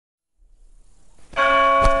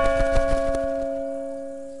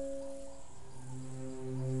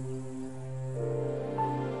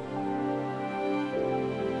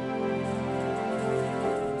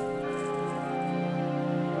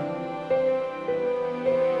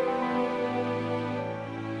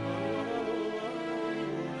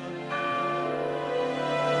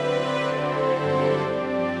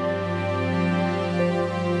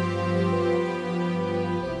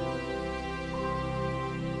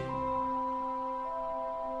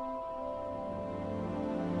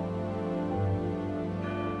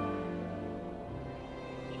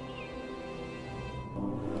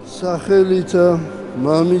სახელითა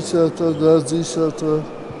მამისათა და ძისათა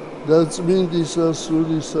და წმინდისა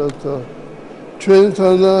სულისათა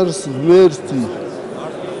ჩვენთან არის ღმერთი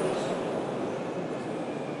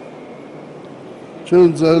ჩვენ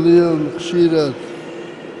ძალიან ხშირად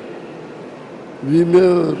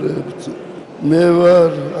ვიმეორებთ მე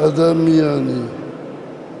ვარ ადამიანი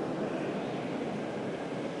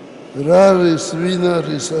რა არის ვინ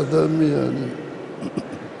არის ადამიანი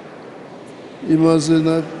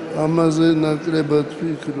ამაზე ნაკლებად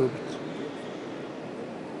ვფიქრობთ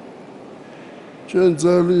ჩვენ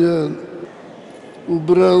ძალიან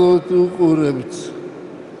უბრალოდ უყურებთ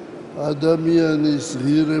ადამიანის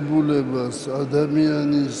ღირებულებას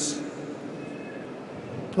ადამიანის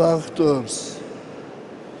ფაქტორს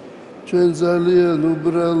ჩვენ ძალიან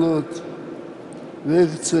უბრალოდ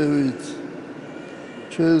ვექცევით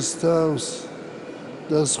ჩვენს თავს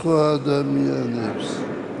და სხვა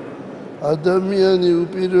ადამიანებს ადამიანი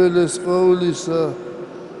უპირველეს ყოვლისა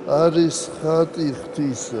არის ხატი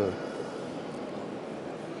ღვთისა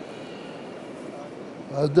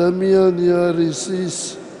ადამიანი არის ის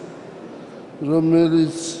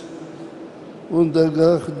რომელიც უნდა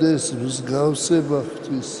გახდეს მსგავსება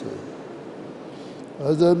ღვთისა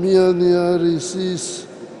ადამიანი არის ის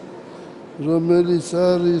რომელიც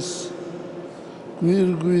არის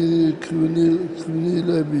გვირგვინი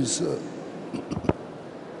ქმნილებისა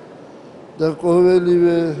და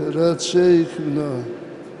ყოველივე რაც შეიქმნა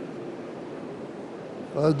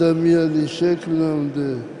ადამიანის შექმნამდე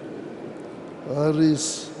არის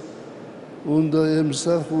უნდა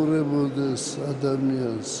ემსახურებოდეს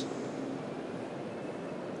ადამიანს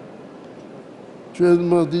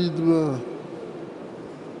ჩვენმა დიდმა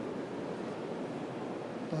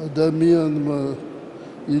ადამიანმა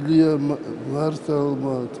ილია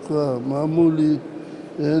მართალმა თქვა მამული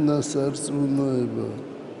ენა სარწმუნოება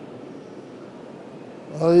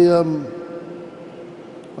აი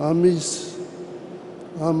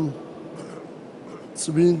ამ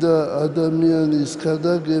წმინდა ადამიანის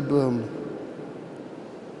ქადაგებამ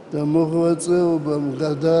და მოღვაწეობამ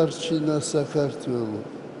გადაარჩინა საქართველო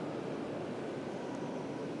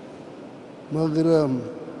მაგრამ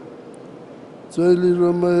ძველი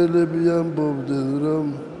რომაელები ამბობდნენ რომ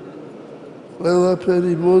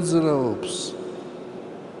ყველაფერი მოძრაობს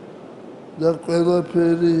და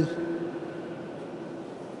ყველაფერი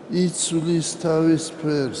იცვლის თავის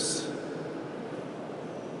ფერს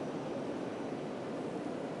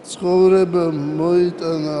ცხოვრებამ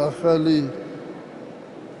მოიტანა ახალი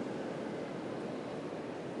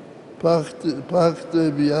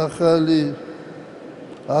ფაქტები ახალი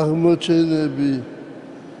აღმოჩენები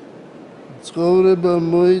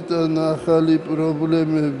ცხოვრებამ მოიტანა ახალი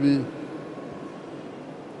პრობლემები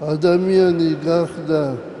ადამიანი გახდა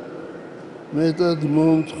მეტად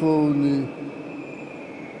მომთხოვნი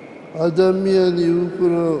ადამიანი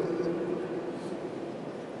უფრო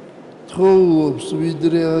თხოვობს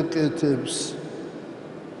ვიდრე აკეთებს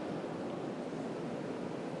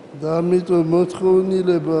და ამიტომ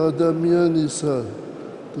მოთხოვნილება ადამიანისა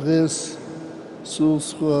დღეს სულ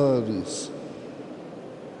სხვა არის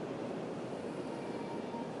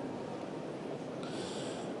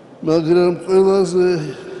მაგრამ ყველაზე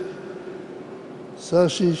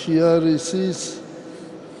საშიში არის ის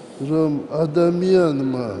რომ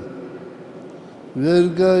ადამიანმა ვერ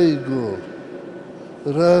გაიგო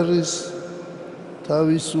რა არის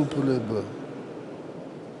თავისუფლება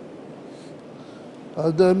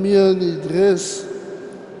ადამიანი დღეს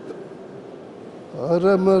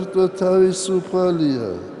არა მარტო თავისუფალია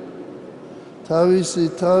თავისი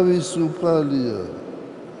თავისუფალია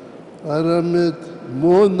არამედ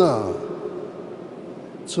მონა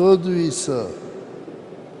ცოდვისა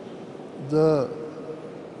და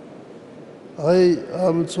აი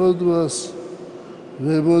ამ ცოდვას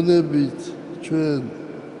ვემონებით ჩვენ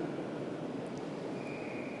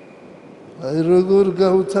აი როგორ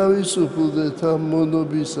გავთავისუფლდეთ ამ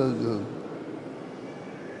მონობისაგან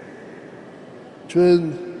ჩვენ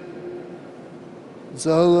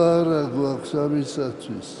ძალა არა გვაქვს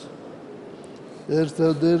ამისათვის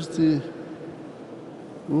ერთადერთი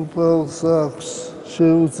უფალს აქვს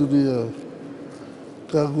შეუძლია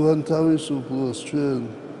გაგვანთავისუფლოს ჩვენ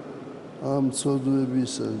ამ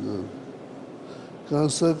ცოდვებისაგან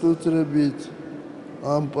განსაკუთრებით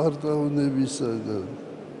ამ პარტავნებისაგან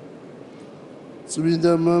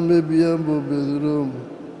წმინდა მამები ამბობენ რომ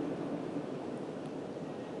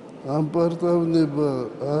ამ პარტავნება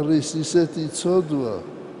არის ისეთი ცოდვა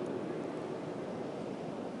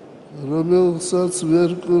რომელსაც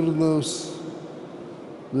ვერ კურნავს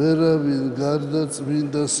ვერავინ გარდა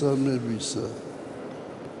წმინდა სამებისა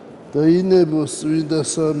და ინებოს წმინდა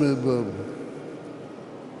სამებამ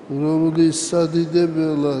რომლის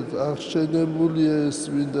სადიდებელად აღშენებულია ეს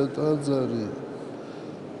წმინდა ტაძარი,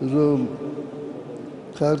 რომ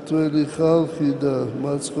ქართველი ხალხი და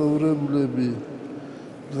მაცხოვრებლები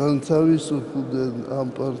განთავისუფლდნენ ამ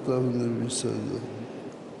პარტავნებისაგან.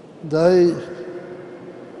 და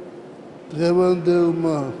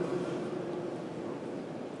დღევანდელმა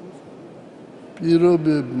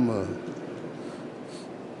პირობებმა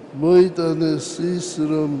მოიტანეს ის,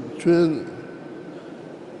 რომ ჩვენ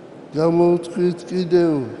გამოვთქვით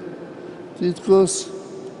კიდევ თითქოს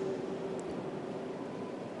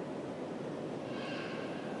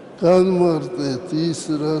განმარტეთ ის,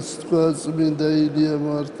 რაც თქვა წმინდა ილია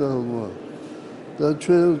მართალმა და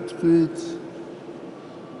ჩვენ ვთქვით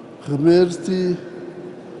ღმერთი,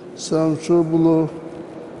 სამშობლო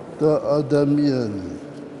და ადამიანი.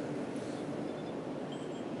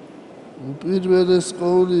 უპირველეს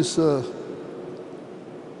ყოვლისა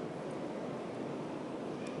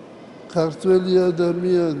ქართველი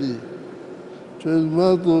ადამიანი ჩვენ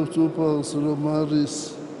მადლობთ უფალს, რომ არის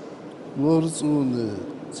მორწმუნე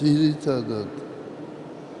ძირითადად.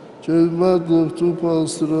 ჩვენ მადლობთ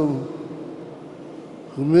უფალს, რომ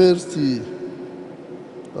ღმერთი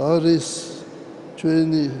არის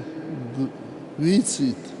ჩვენი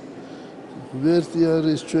ვიცით, ღმერთი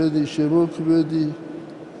არის ჩვენი შემოქმედი,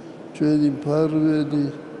 ჩვენი მფარველი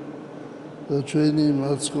და ჩვენი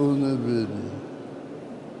მაცხოვრებელი.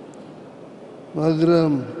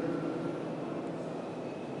 მაგრამ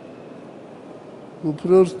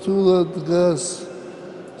უფრო რთულად დგას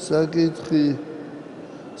საკითხი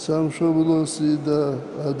სამშობლოსი და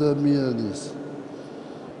ადამიანის.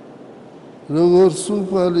 როგორც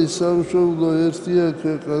უფალი სამშობლო ერთია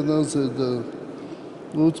ქვეყანაზე და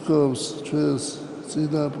უთხოვს ჩვენს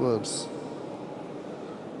წინაპარს,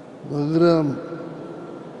 მაგრამ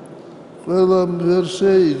ყველამ ვერ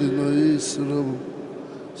შეიგნო ის, რომ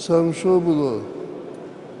სამშობლო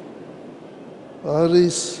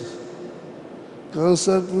არის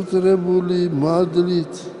განსაკუთრებული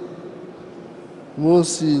მადლით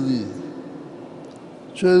მოსილი.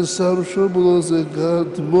 ჩვენ სამშობლოზე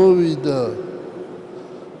გადმოვიდა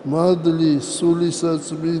მადლი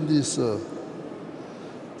სულისაწმინდისა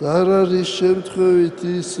და არ არის შემთხვევით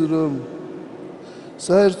ის, რომ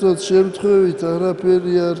საერთოდ შემთხვევით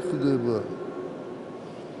არაფერი არ ხდება.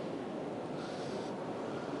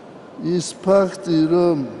 ის ფაქტი,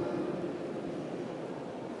 რომ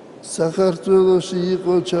საქართველოში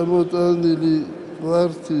იყო ჩამოტანილი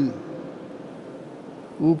ღვართი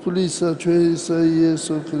უფლისა ჩვენისა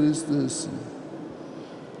იესო ქრისტესი,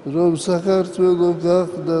 რომ საქართველო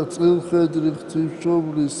გახდა წილხედრი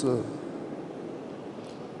ღვთისმშობლისა,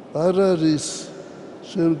 არ არის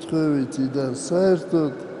შემთხვევითი და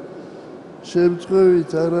საერთოდ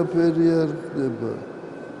შემთხვევით არაფერი არ ხდება.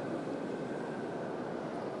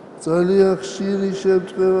 ძალიან ხშირი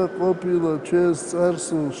შემთხვევა ყოფილა ჩვენს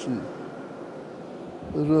წარსულში,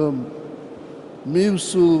 რომ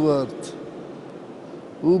მივსულ ვართ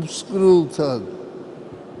უბსკრულთან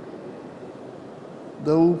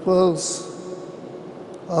და უფალს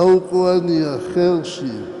აუყვანია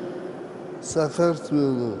ხელში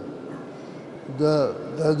საქართველო და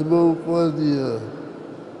გადმოუყვანია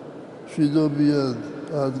მშვიდობიან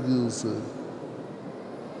ადგილზე.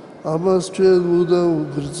 ამას ჩვენ უნდა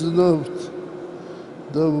ვგრძნობთ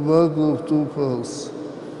და ვმადლობთ უფალს.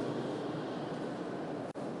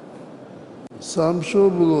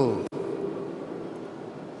 სამშობლო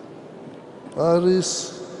არის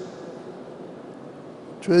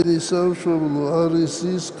ჩვენი სამშობლო არის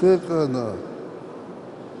ის ქვეყანა,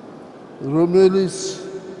 რომელიც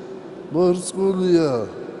მორწმუნეა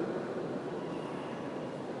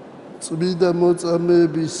წმინდა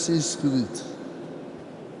მოწამეების სისხლით.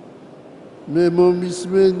 მე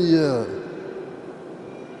მომისმენია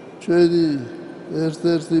ჩვენი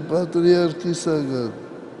ერთ-ერთი პატრიარქისაგან,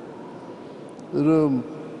 რომ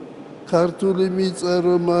ქართული მიწა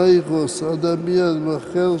რომ აიღოს ადამიანმა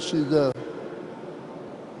ხელში და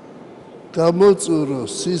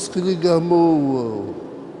გამოწუროს, სისხლი გამოუვაო.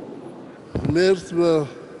 ღმერთმა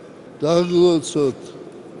დაგლოცოთ,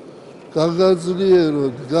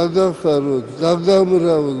 გაგაძლიეროთ, გაგახაროთ,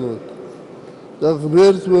 გაგამრავლოთ და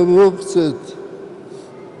ღმერთმა მოგცეთ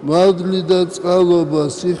მადლი და წყალობა,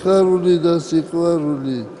 სიხარული და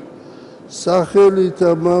სიყვარული,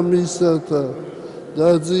 სახელითა მამისათა და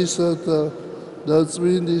ძისათა და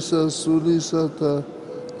წმინდისა სულისათა.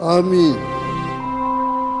 ამინ.